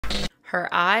Her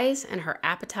eyes and her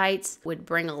appetites would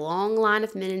bring a long line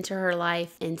of men into her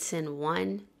life and send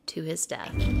one to his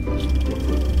death.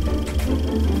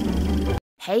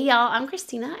 Hey y'all, I'm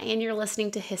Christina and you're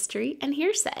listening to History and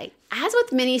Hearsay. As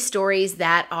with many stories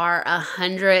that are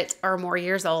 100 or more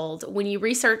years old, when you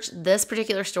research this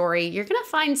particular story, you're going to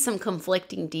find some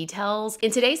conflicting details.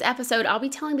 In today's episode, I'll be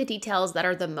telling the details that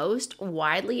are the most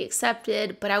widely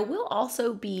accepted, but I will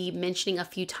also be mentioning a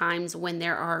few times when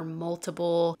there are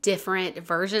multiple different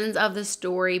versions of the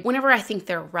story, whenever I think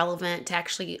they're relevant to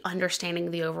actually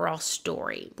understanding the overall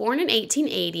story. Born in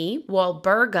 1880,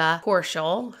 Walburga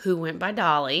Horschel, who went by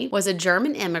Dolly, was a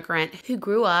German immigrant who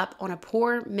grew up on a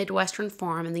poor Midwestern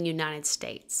farm in the United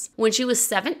States. When she was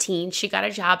 17, she got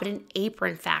a job at an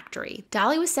apron factory.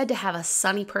 Dolly was said to have a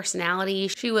sunny personality.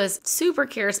 She was super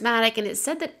charismatic, and it's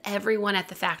said that everyone at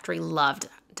the factory loved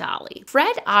Dolly.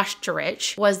 Fred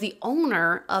Oesterreich was the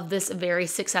owner of this very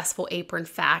successful apron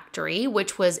factory,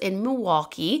 which was in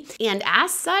Milwaukee, and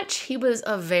as such, he was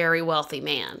a very wealthy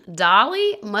man.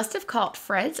 Dolly must have caught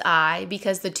Fred's eye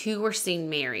because the two were soon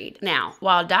married. Now,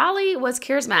 while Dolly was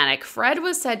charismatic, Fred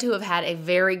was said to have had a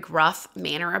very gruff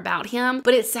manner about him,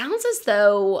 but it sounds as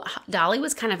though Dolly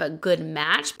was kind of a good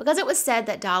match because it was said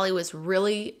that Dolly was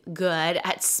really good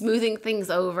at smoothing things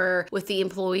over with the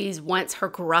employees once her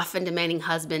gruff and demanding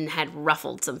husband had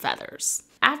ruffled some feathers.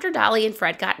 After Dolly and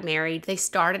Fred got married, they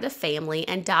started a family,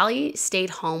 and Dolly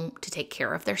stayed home to take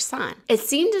care of their son. It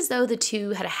seemed as though the two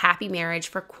had a happy marriage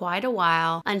for quite a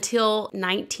while until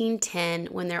 1910,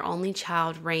 when their only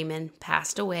child, Raymond,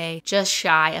 passed away just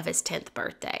shy of his 10th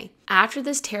birthday. After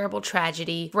this terrible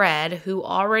tragedy, Fred, who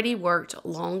already worked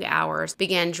long hours,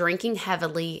 began drinking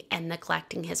heavily and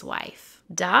neglecting his wife.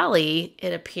 Dolly,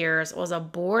 it appears, was a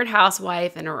bored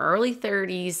housewife in her early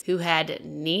 30s who had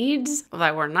needs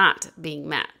that were not being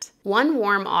met. One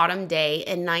warm autumn day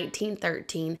in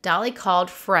 1913, Dolly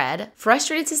called Fred,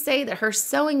 frustrated to say that her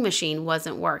sewing machine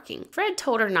wasn't working. Fred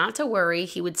told her not to worry,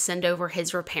 he would send over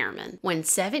his repairman. When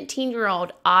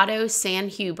 17-year-old Otto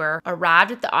Sanhuber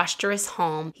arrived at the Oesterreich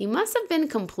home, he must have been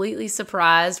completely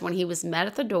surprised when he was met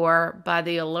at the door by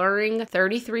the alluring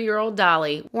 33-year-old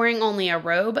Dolly, wearing only a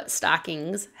robe,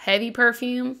 stockings, heavy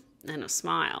perfume, and a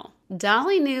smile.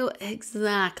 Dolly knew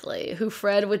exactly who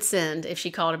Fred would send if she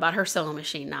called about her sewing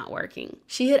machine not working.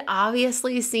 She had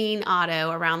obviously seen Otto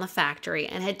around the factory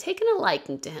and had taken a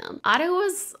liking to him. Otto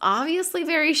was obviously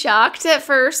very shocked at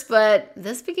first, but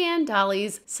this began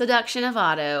Dolly's seduction of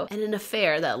Otto and an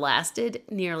affair that lasted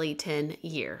nearly 10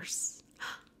 years.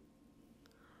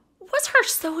 Was her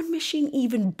sewing machine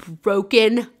even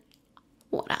broken?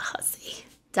 What a hussy.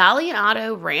 Dolly and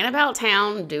Otto ran about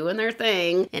town doing their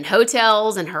thing in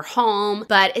hotels and her home,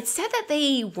 but it's said that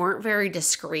they weren't very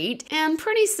discreet, and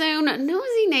pretty soon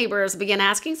nosy neighbors began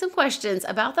asking some questions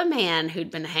about the man who'd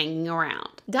been hanging around.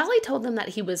 Dolly told them that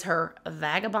he was her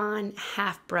vagabond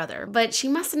half-brother, but she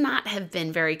must not have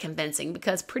been very convincing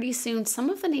because pretty soon some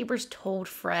of the neighbors told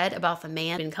Fred about the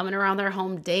man who'd been coming around their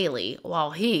home daily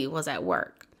while he was at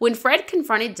work. When Fred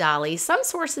confronted Dolly, some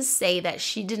sources say that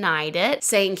she denied it,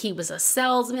 saying he was a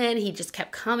salesman, he just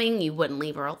kept coming, you wouldn't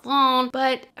leave her alone.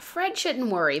 But Fred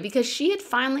shouldn't worry because she had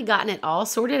finally gotten it all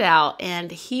sorted out and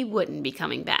he wouldn't be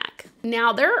coming back.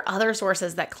 Now, there are other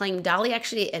sources that claim Dolly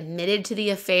actually admitted to the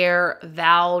affair,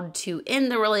 vowed to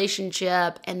end the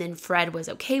relationship, and then Fred was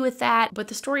okay with that. But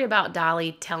the story about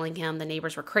Dolly telling him the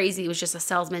neighbors were crazy, he was just a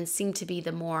salesman, seemed to be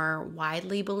the more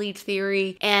widely believed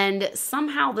theory. And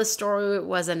somehow the story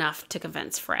was enough to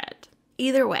convince Fred.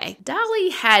 Either way, Dolly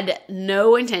had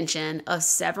no intention of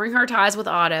severing her ties with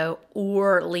Otto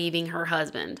or leaving her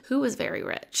husband, who was very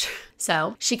rich.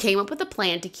 So she came up with a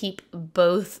plan to keep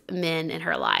both men in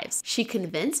her lives. She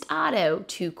convinced Otto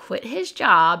to quit his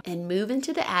job and move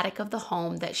into the attic of the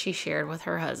home that she shared with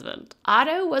her husband.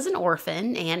 Otto was an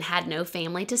orphan and had no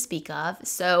family to speak of,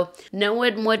 so no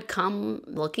one would come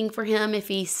looking for him if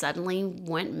he suddenly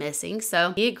went missing,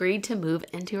 so he agreed to move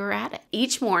into her attic.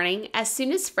 Each morning, as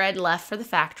soon as Fred left for the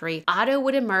factory, Otto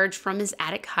would emerge from his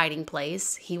attic hiding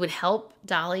place. He would help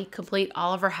Dolly complete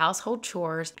all of her household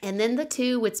chores, and then the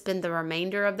two would spend the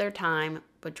remainder of their time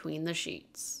between the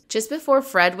sheets. Just before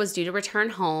Fred was due to return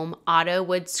home, Otto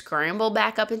would scramble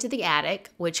back up into the attic,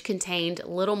 which contained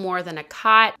little more than a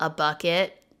cot, a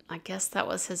bucket, I guess that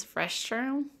was his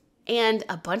restroom, and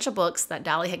a bunch of books that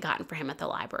Dolly had gotten for him at the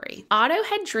library. Otto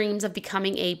had dreams of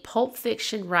becoming a pulp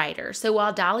fiction writer, so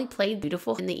while Dolly played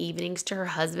beautiful in the evenings to her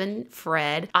husband,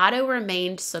 Fred, Otto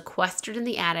remained sequestered in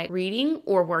the attic, reading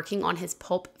or working on his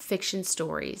pulp fiction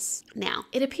stories. Now,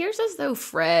 it appears as though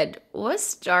Fred was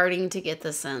starting to get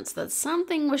the sense that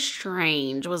something was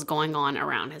strange was going on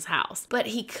around his house, but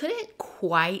he couldn't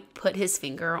quite put his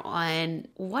finger on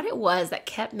what it was that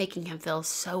kept making him feel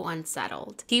so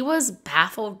unsettled. He was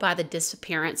baffled by the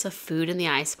disappearance of food in the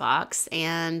icebox,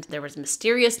 and there was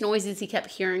mysterious noises he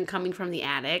kept hearing coming from the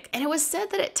attic, and it was said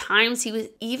that at times he was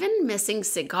even missing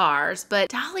cigars, but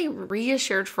Dolly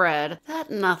reassured Fred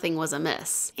that nothing was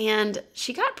amiss, and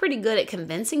she got pretty good at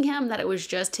convincing him that it was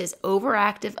just his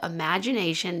overactive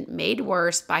imagination made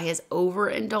worse by his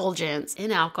overindulgence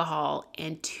in alcohol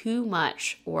and too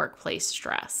much workplace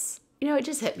stress. You know, it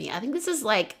just hit me. I think this is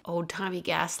like old-timey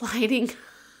gaslighting.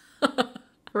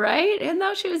 Right? And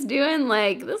though she was doing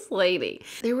like this lady.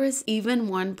 There was even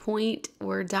one point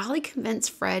where Dolly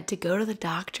convinced Fred to go to the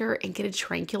doctor and get a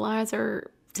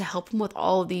tranquilizer to help him with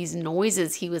all of these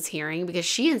noises he was hearing, because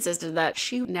she insisted that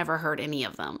she never heard any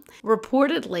of them.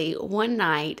 Reportedly, one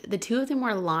night, the two of them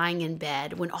were lying in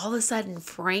bed when all of a sudden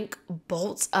Frank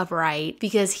bolts upright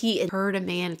because he had heard a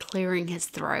man clearing his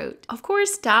throat. Of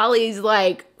course, Dolly's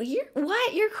like,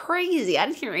 what? You're crazy. I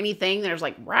didn't hear anything. There's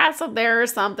like rats up there or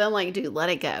something. Like, dude, let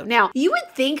it go. Now, you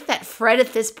would think that Fred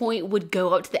at this point would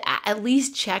go up to at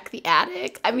least check the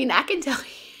attic. I mean, I can tell you,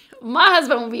 my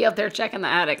husband will be up there checking the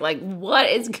attic, like, what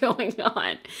is going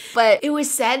on? But it was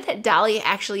said that Dolly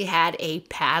actually had a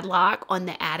padlock on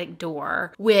the attic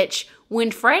door, which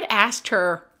when Fred asked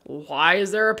her, why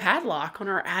is there a padlock on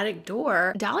our attic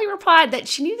door? Dolly replied that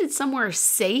she needed somewhere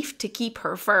safe to keep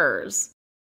her furs.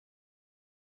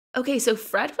 Okay, so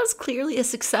Fred was clearly a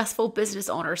successful business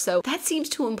owner, so that seems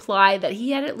to imply that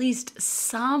he had at least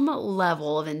some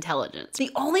level of intelligence.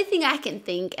 The only thing I can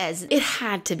think is it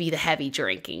had to be the heavy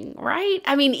drinking, right?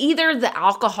 I mean, either the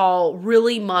alcohol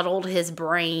really muddled his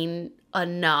brain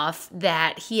enough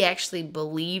that he actually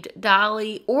believed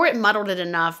Dolly, or it muddled it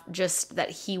enough just that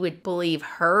he would believe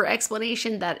her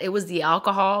explanation that it was the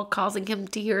alcohol causing him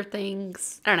to hear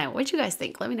things. I don't know. What do you guys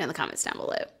think? Let me know in the comments down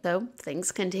below. So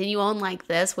things continue on like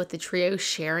this with the trio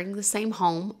sharing the same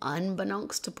home,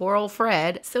 unbeknownst to poor old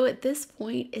Fred. So at this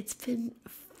point, it's been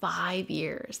 5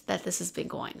 years that this has been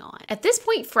going on. At this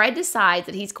point, Fred decides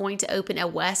that he's going to open a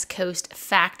West Coast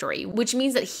factory, which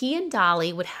means that he and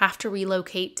Dolly would have to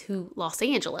relocate to Los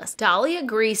Angeles. Dolly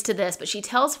agrees to this, but she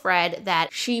tells Fred that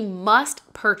she must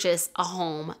purchase a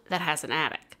home that has an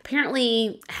attic.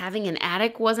 Apparently, having an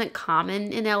attic wasn't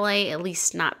common in LA, at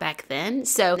least not back then.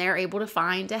 So they're able to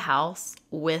find a house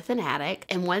with an attic.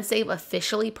 And once they've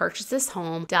officially purchased this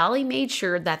home, Dolly made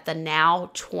sure that the now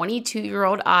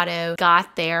 22-year-old Otto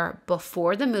got there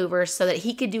before the movers so that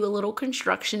he could do a little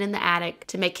construction in the attic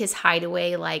to make his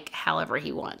hideaway like however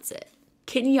he wants it.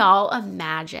 Can y'all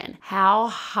imagine how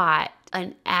hot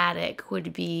an attic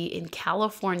would be in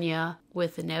California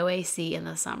with no AC in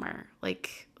the summer?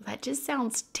 Like, that just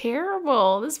sounds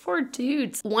terrible. This poor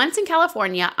dudes. Once in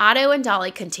California, Otto and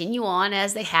Dolly continue on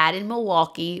as they had in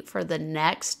Milwaukee for the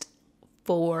next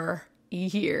 4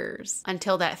 years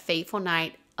until that fateful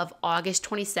night of August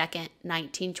 22nd,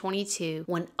 1922,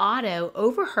 when Otto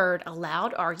overheard a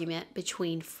loud argument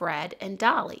between Fred and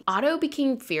Dolly. Otto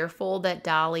became fearful that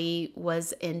Dolly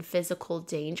was in physical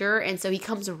danger, and so he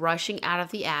comes rushing out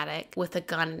of the attic with a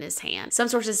gun in his hand. Some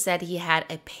sources said he had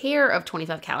a pair of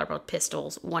 25 caliber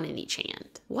pistols, one in each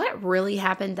hand. What really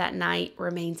happened that night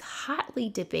remains hotly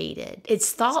debated.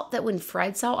 It's thought that when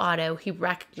Fred saw Otto, he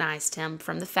recognized him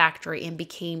from the factory and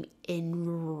became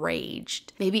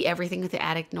enraged. Maybe everything with the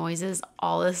attic noises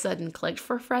all of a sudden clicked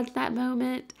for Fred in that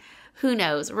moment. Who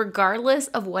knows? Regardless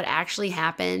of what actually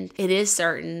happened, it is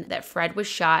certain that Fred was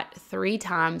shot 3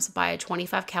 times by a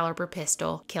 25 caliber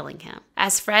pistol, killing him.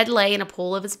 As Fred lay in a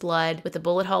pool of his blood with a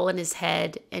bullet hole in his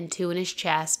head and 2 in his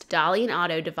chest, Dolly and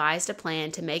Otto devised a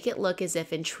plan to make it look as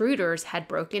if intruders had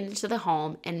broken into the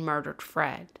home and murdered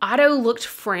Fred. Otto looked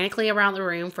frantically around the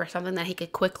room for something that he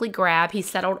could quickly grab. He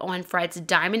settled on Fred's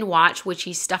diamond watch, which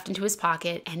he stuffed into his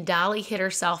pocket, and Dolly hid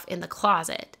herself in the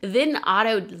closet. Then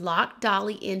Otto locked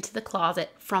Dolly into the closet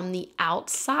from the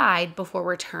outside before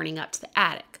returning up to the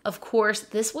attic. Of course,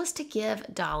 this was to give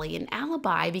Dolly an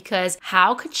alibi, because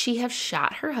how could she have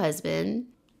shot her husband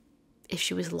if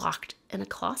she was locked in a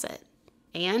closet?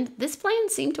 And this plan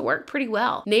seemed to work pretty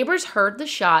well. Neighbors heard the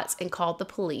shots and called the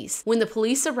police. When the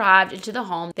police arrived into the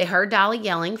home, they heard Dolly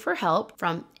yelling for help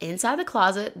from inside the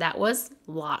closet that was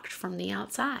locked from the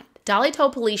outside. Dolly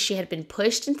told police she had been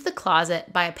pushed into the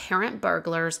closet by apparent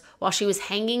burglars while she was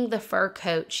hanging the fur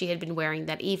coat she had been wearing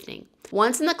that evening.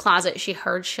 Once in the closet, she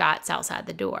heard shots outside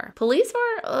the door. Police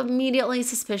were immediately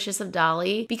suspicious of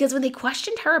Dolly because when they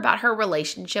questioned her about her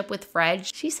relationship with Fred,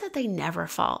 she said they never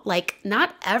fought. Like,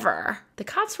 not ever. The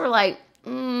cops were like,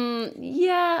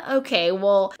 yeah, okay,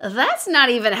 well, that's not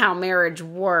even how marriage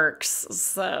works,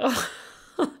 so...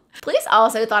 Police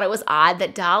also thought it was odd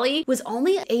that Dolly was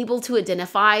only able to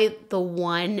identify the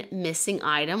one missing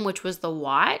item, which was the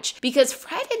watch, because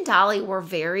Fred and Dolly were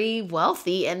very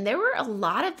wealthy and there were a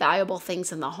lot of valuable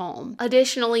things in the home.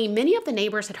 Additionally, many of the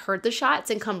neighbors had heard the shots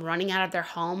and come running out of their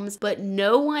homes, but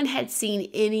no one had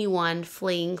seen anyone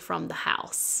fleeing from the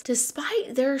house.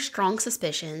 Despite their strong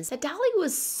suspicions that Dolly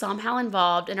was somehow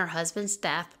involved in her husband's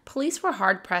death, police were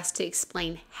hard-pressed to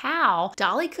explain how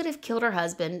Dolly could have killed her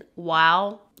husband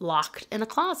while locked in a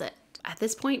closet. At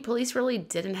this point, police really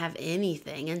didn't have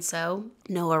anything, and so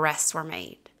no arrests were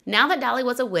made. Now that Dolly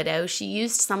was a widow, she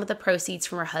used some of the proceeds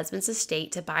from her husband's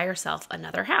estate to buy herself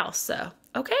another house. So,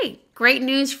 okay, great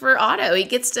news for Otto. He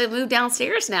gets to move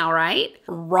downstairs now, right?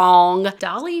 Wrong.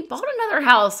 Dolly bought another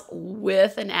house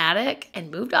with an attic and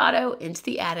moved Otto into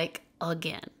the attic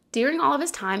again. During all of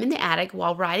his time in the attic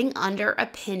while writing under a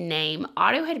pen name,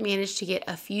 Otto had managed to get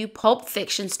a few pulp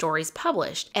fiction stories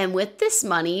published. And with this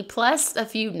money, plus a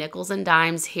few nickels and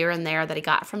dimes here and there that he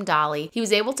got from Dolly, he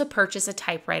was able to purchase a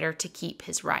typewriter to keep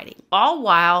his writing. All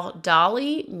while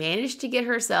Dolly managed to get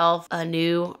herself a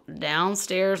new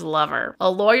downstairs lover,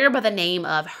 a lawyer by the name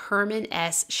of Herman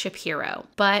S. Shapiro.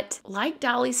 But like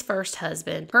Dolly's first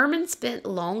husband, Herman spent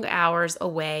long hours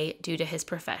away due to his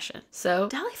profession. So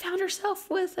Dolly found herself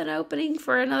with an opening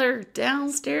for another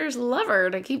downstairs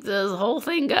lover to keep this whole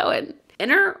thing going.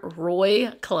 Enter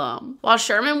Roy Klum. While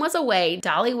Sherman was away,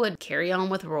 Dolly would carry on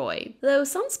with Roy, though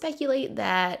some speculate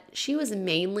that she was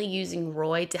mainly using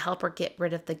Roy to help her get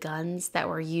rid of the guns that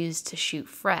were used to shoot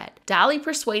Fred. Dolly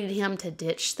persuaded him to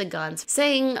ditch the guns,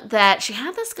 saying that she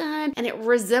had this gun and it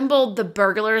resembled the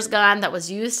burglar's gun that was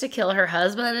used to kill her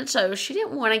husband, and so she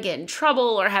didn't want to get in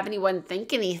trouble or have anyone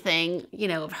think anything,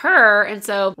 of her, and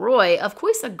so Roy, of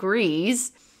course,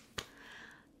 agrees.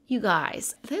 You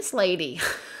guys, this lady...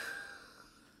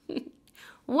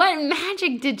 What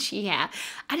magic did she have?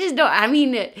 I just don't,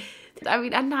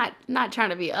 I'm not trying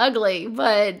to be ugly,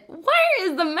 but where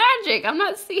is the magic? I'm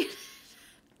not seeing it.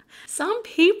 Some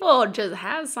people just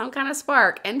have some kind of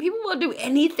spark and people will do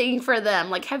anything for them.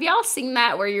 Like, have y'all seen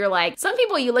that where you're like, some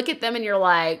people you look at them and you're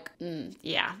like,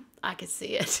 yeah, I can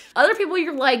see it. Other people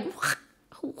you're like,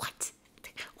 what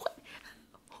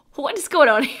is going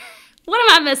on here?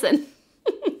 What am I missing?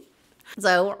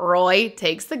 So Roy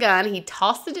takes the gun, he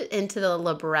tosses it into the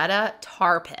libretta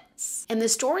tar pits. And the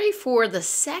story for the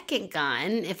second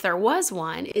gun, if there was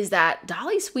one, is that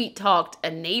Dolly sweet-talked a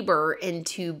neighbor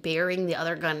into burying the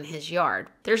other gun in his yard.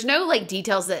 There's no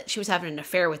details that she was having an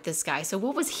affair with this guy, so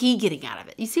what was he getting out of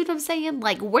it? You see what I'm saying?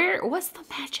 What's the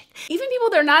magic? Even people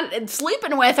they're not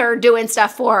sleeping with or doing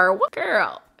stuff for her. What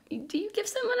girl? Do you give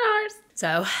someone ours?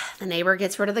 So the neighbor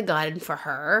gets rid of the gun for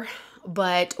her.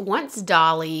 But once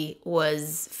Dolly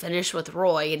was finished with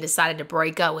Roy and decided to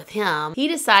break up with him, he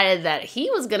decided that he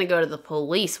was going to go to the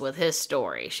police with his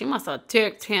story. She must have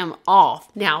ticked him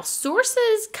off. Now,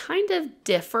 sources kind of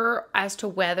differ as to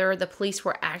whether the police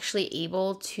were actually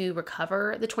able to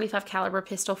recover the .25 caliber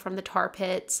pistol from the tar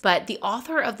pits, but the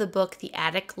author of the book, The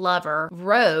Attic Lover,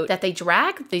 wrote that they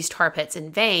dragged these tar pits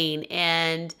in vain,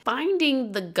 and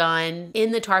finding the gun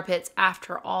in the tar pits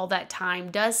after all that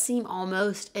time does seem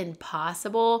almost impossible.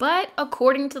 But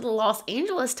according to the Los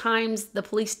Angeles Times, the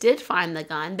police did find the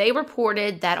gun. They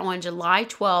reported that on July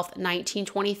 12th,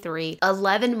 1923,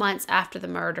 11 months after the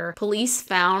murder, police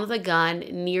found the gun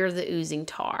near the oozing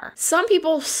tar. Some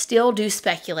people still do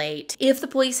speculate if the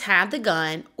police had the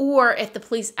gun or if the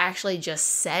police actually just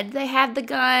said they had the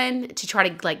gun to try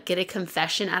to get a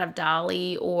confession out of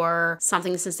Dolly or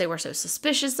something, since they were so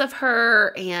suspicious of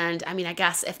her. And I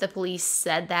guess if the police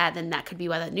said that, then that could be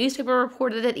why the newspaper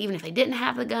reported it, even if they didn't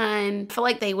have the gun. I feel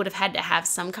like they would have had to have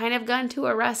some kind of gun to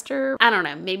arrest her. I don't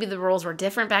know. Maybe the rules were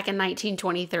different back in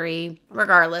 1923.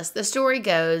 Regardless, the story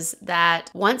goes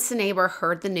that once the neighbor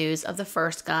heard the news of the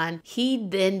first gun, he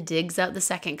then digs up the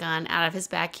second gun out of his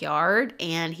backyard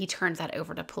and he turns that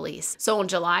over to police. So on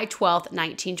July 12th,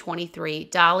 1923,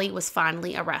 Dolly was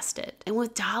finally arrested. And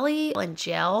with Dolly in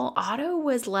jail, Otto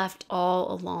was left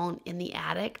all alone in the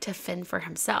attic to fend for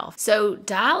himself. So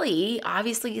Dolly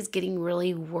obviously is getting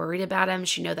really worried about him.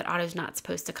 She knows that Otto's not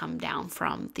supposed to come down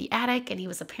from the attic, and he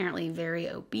was apparently very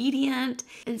obedient.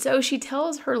 And so she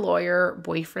tells her lawyer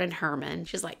boyfriend Herman,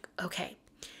 she's like, okay,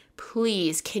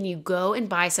 please, can you go and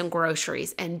buy some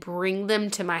groceries and bring them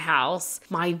to my house?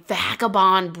 My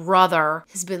vagabond brother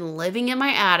has been living in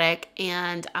my attic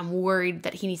and I'm worried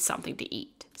that he needs something to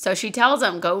eat. So she tells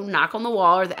him, go knock on the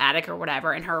wall or the attic or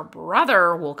whatever, and her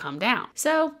brother will come down.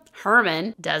 So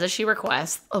Herman does as she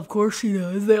requests. Of course she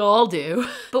does. They all do.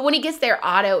 But when he gets there,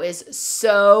 Otto is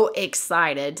so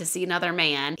excited to see another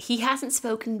man. He hasn't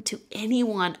spoken to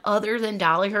anyone other than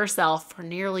Dolly herself for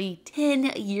nearly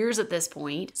 10 years at this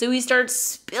point. So he starts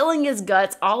spilling his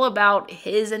guts all about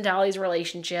his and Dolly's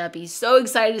relationship. He's so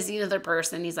excited to see another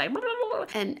person. He's like, blah, blah, blah.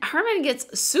 And Herman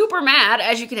gets super mad,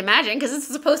 as you can imagine, because it's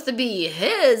supposed to be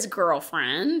his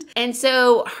girlfriend. And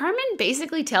so Herman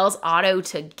basically tells Otto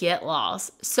to get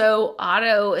lost. So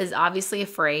Otto is obviously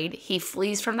afraid. He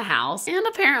flees from the house. And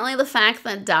apparently the fact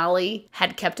that Dolly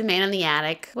had kept a man in the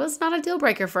attic was not a deal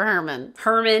breaker for Herman.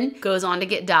 Herman goes on to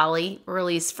get Dolly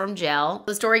released from jail.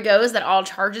 The story goes that all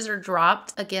charges are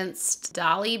dropped against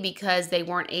Dolly because they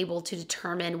weren't able to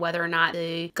determine whether or not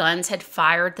the guns had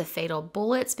fired the fatal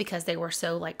bullets because they were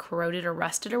so like corroded or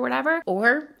rusted or whatever.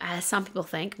 Or, as some people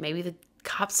think, maybe the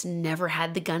cops never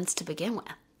had the guns to begin with.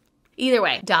 Either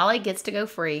way, Dolly gets to go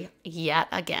free yet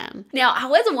again. Now, I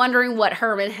was wondering what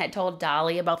Herman had told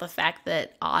Dolly about the fact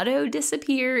that Otto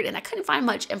disappeared, and I couldn't find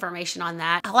much information on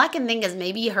that. All I can think is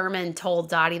maybe Herman told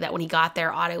Dottie that when he got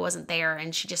there, Otto wasn't there,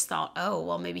 and she just thought, oh,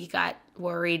 well, maybe he got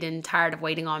worried and tired of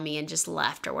waiting on me and just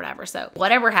left or whatever. So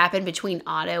whatever happened between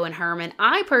Otto and Herman,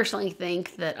 I personally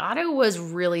think that Otto was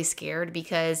really scared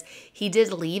because he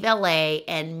did leave LA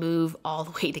and move all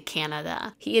the way to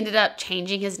Canada. He ended up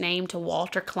changing his name to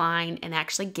Walter Klein and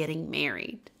actually getting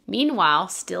married. Meanwhile,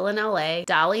 still in LA,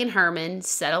 Dolly and Herman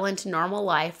settle into normal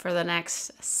life for the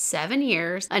next 7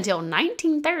 years until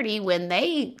 1930 when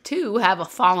they too have a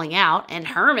falling out and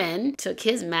Herman took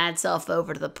his mad self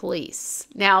over to the police.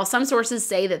 Now, some sources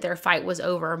say that their fight was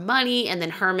over money and then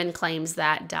Herman claims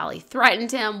that Dolly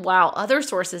threatened him, while other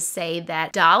sources say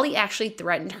that Dolly actually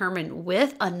threatened Herman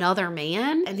with another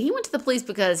man and he went to the police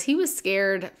because he was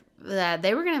scared that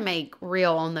they were going to make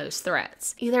real on those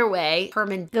threats. Either way,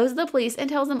 Herman goes to the police and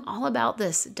tells them all about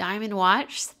this diamond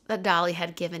watch that Dolly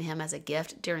had given him as a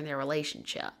gift during their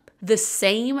relationship. The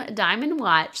same diamond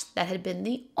watch that had been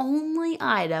the only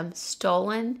item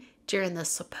stolen during the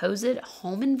supposed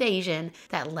home invasion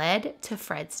that led to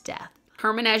Fred's death.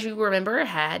 Herman, as you remember,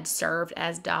 had served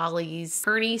as Dolly's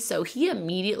attorney, so he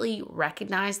immediately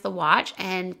recognized the watch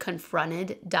and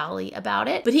confronted Dolly about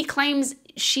it. But he claims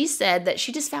she said that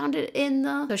she just found it in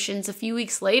the cushions a few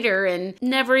weeks later and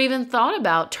never even thought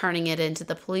about turning it into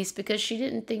the police because she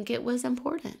didn't think it was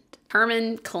important.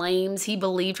 Herman claims he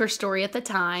believed her story at the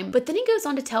time, but then he goes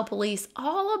on to tell police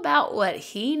all about what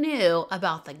he knew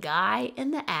about the guy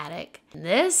in the attic. And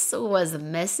this was the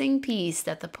missing piece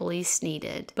that the police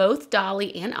needed. Both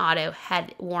Dolly and Otto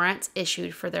had warrants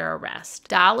issued for their arrest.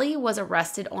 Dolly was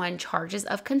arrested on charges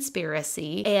of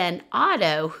conspiracy, and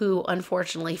Otto, who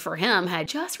unfortunately for him had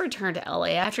just returned to LA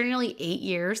after nearly 8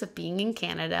 years of being in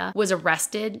Canada, was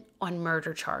arrested on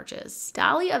murder charges.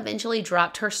 Dolly eventually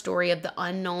dropped her story of the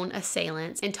unknown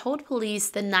assailants and told police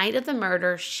the night of the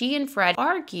murder she and Fred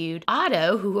argued.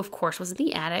 Otto, who of course was in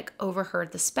the attic,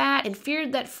 overheard the spat and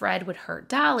feared that Fred would hurt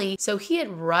Dolly, so he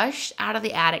had rushed out of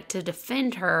the attic to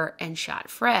defend her and shot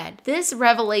Fred. This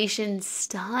revelation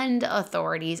stunned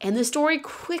authorities and the story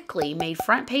quickly made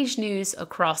front page news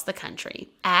across the country.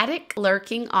 Attic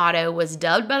lurking Otto was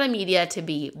dubbed by the media to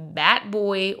be Bat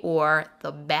Boy or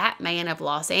the Batman of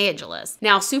Los Angeles.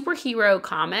 Now, superhero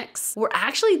comics were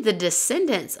actually the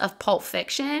descendants of Pulp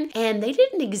Fiction, and they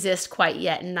didn't exist quite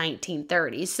yet in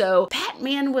 1930. So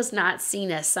Batman was not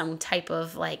seen as some type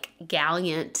of like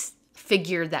gallant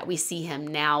figure that we see him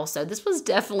now. So this was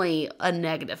definitely a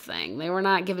negative thing. They were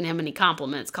not giving him any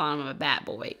compliments, calling him a bad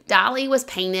boy. Dolly was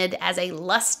painted as a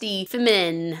lusty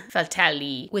femme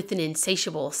fatale with an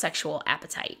insatiable sexual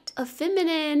appetite. A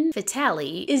feminine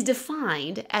fatale is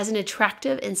defined as an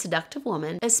attractive and seductive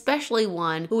woman, especially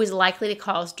one who is likely to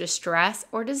cause distress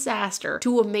or disaster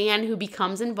to a man who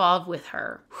becomes involved with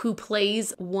her, who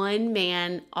plays one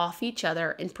man off each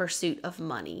other in pursuit of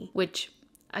money, which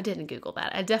I didn't Google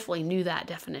that. I definitely knew that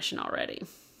definition already.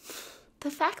 The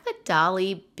fact that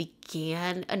Dolly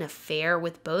began an affair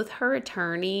with both her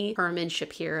attorney, Herman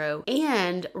Shapiro,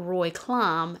 and Roy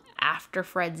Klum after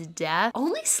Fred's death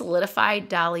only solidified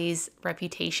Dolly's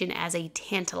reputation as a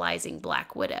tantalizing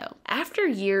black widow. After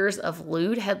years of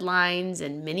lewd headlines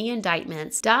and many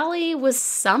indictments, Dolly was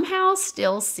somehow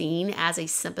still seen as a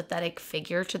sympathetic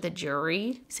figure to the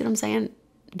jury. See what I'm saying?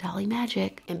 Dolly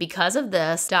magic. And because of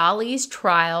this, Dolly's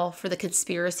trial for the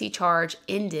conspiracy charge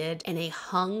ended in a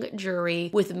hung jury,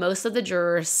 with most of the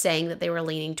jurors saying that they were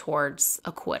leaning towards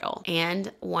acquittal.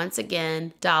 And once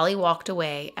again, Dolly walked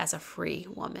away as a free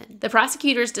woman. The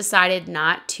prosecutors decided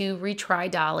not to retry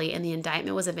Dolly, and the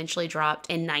indictment was eventually dropped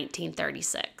in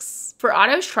 1936. For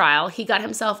Otto's trial, he got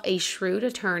himself a shrewd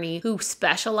attorney who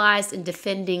specialized in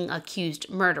defending accused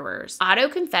murderers. Otto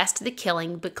confessed to the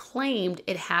killing, but claimed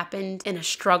it happened in a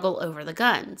struggle over the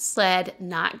guns. Pled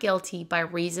not guilty by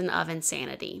reason of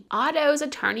insanity. Otto's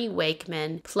attorney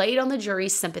Wakeman played on the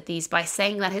jury's sympathies by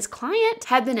saying that his client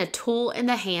had been a tool in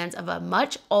the hands of a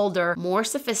much older, more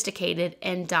sophisticated,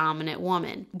 and dominant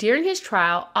woman. During his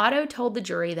trial, Otto told the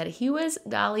jury that he was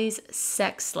Dolly's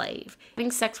sex slave,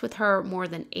 having sex with her more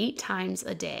than 8 times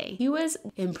a day. He was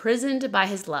imprisoned by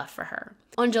his love for her.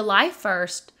 On July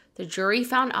 1st, the jury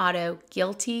found Otto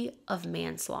guilty of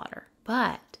manslaughter,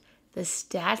 but the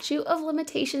statute of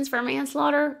limitations for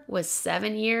manslaughter was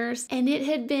 7 years, and it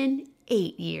had been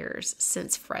 8 years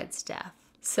since Fred's death.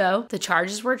 So the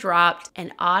charges were dropped,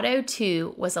 and Otto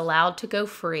too was allowed to go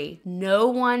free. No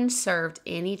one served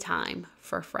any time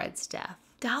for Fred's death.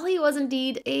 Dolly was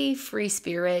indeed a free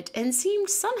spirit and seemed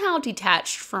somehow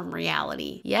detached from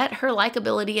reality. Yet her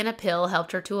likability and appeal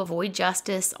helped her to avoid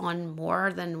justice on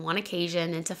more than one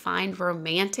occasion and to find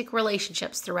romantic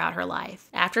relationships throughout her life.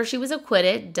 After she was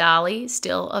acquitted, Dolly,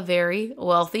 still a very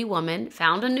wealthy woman,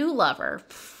 found a new lover.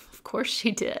 Of course she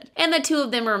did. And the two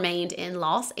of them remained in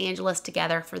Los Angeles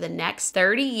together for the next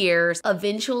 30 years,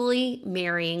 eventually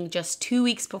marrying just 2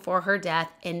 weeks before her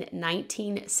death in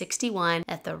 1961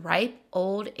 at the ripe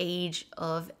old age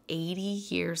of 80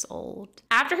 years old.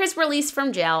 After his release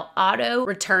from jail, Otto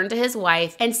returned to his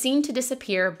wife and seemed to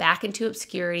disappear back into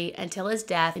obscurity until his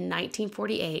death in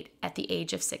 1948 at the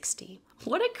age of 60.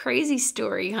 What a crazy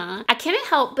story, huh? I can't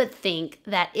help but think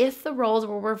that if the roles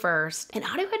were reversed and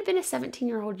Otto had been a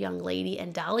 17-year-old young lady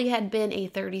and Dolly had been a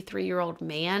 33-year-old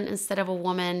man instead of a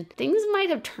woman, things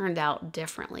might have turned out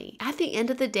differently. At the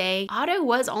end of the day, Otto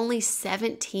was only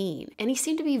 17, and he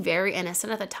seemed to be very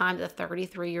innocent at the time that the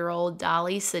 33-year-old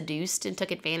Dolly seduced and took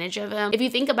advantage of him. If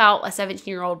you think about a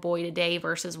 17-year-old boy today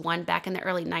versus one back in the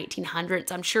early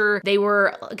 1900s, I'm sure they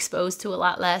were exposed to a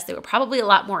lot less. They were probably a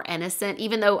lot more innocent,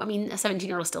 even though, I mean, a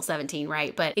 17-year-old is still 17,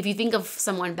 right? But if you think of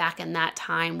someone back in that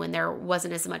time when there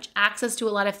wasn't as much access to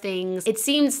a lot of things, it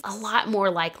seems a lot more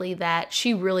likely that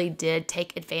she really did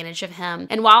take advantage of him.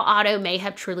 And while Otto may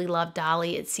have truly loved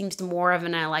Dolly, it seems more of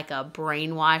in a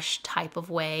brainwash type of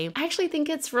way. I actually think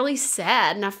it's really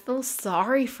sad, and I feel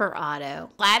sorry for Otto.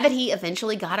 Glad that he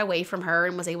eventually got away from her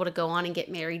and was able to go on and get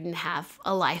married and have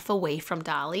a life away from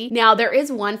Dolly. Now, there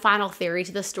is one final theory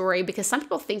to the story, because some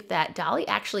people think that Dolly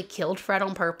actually killed Fred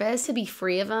on purpose to be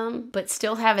free of him, but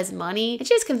still have his money. And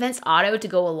she just convinced Otto to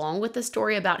go along with the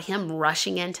story about him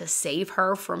rushing in to save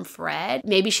her from Fred.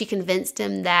 Maybe she convinced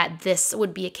him that this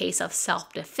would be a case of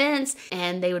self-defense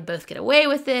and they would both get away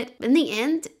with it. In the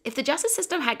end, if the justice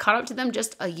system had caught up to them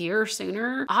just a year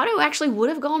sooner, Otto actually would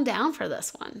have gone down for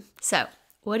this one. So,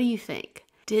 what do you think?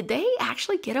 Did they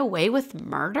actually get away with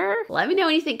murder? Let me know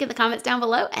what you think in the comments down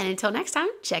below, and until next time,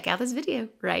 check out this video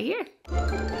right here.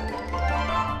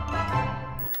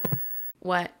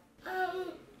 What?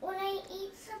 When I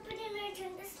eat something and I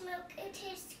drink this milk, it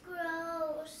tastes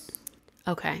gross.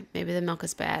 Okay, maybe the milk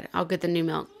is bad. I'll get the new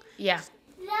milk. Yeah.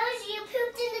 No, you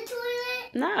pooped in the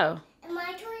toilet? No. In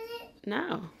my toilet?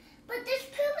 No. But there's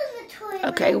poop in the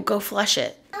toilet. Okay, well, go flush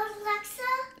it. Alexa?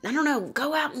 I don't know.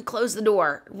 Go out and close the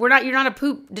door. You're not a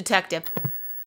poop detective.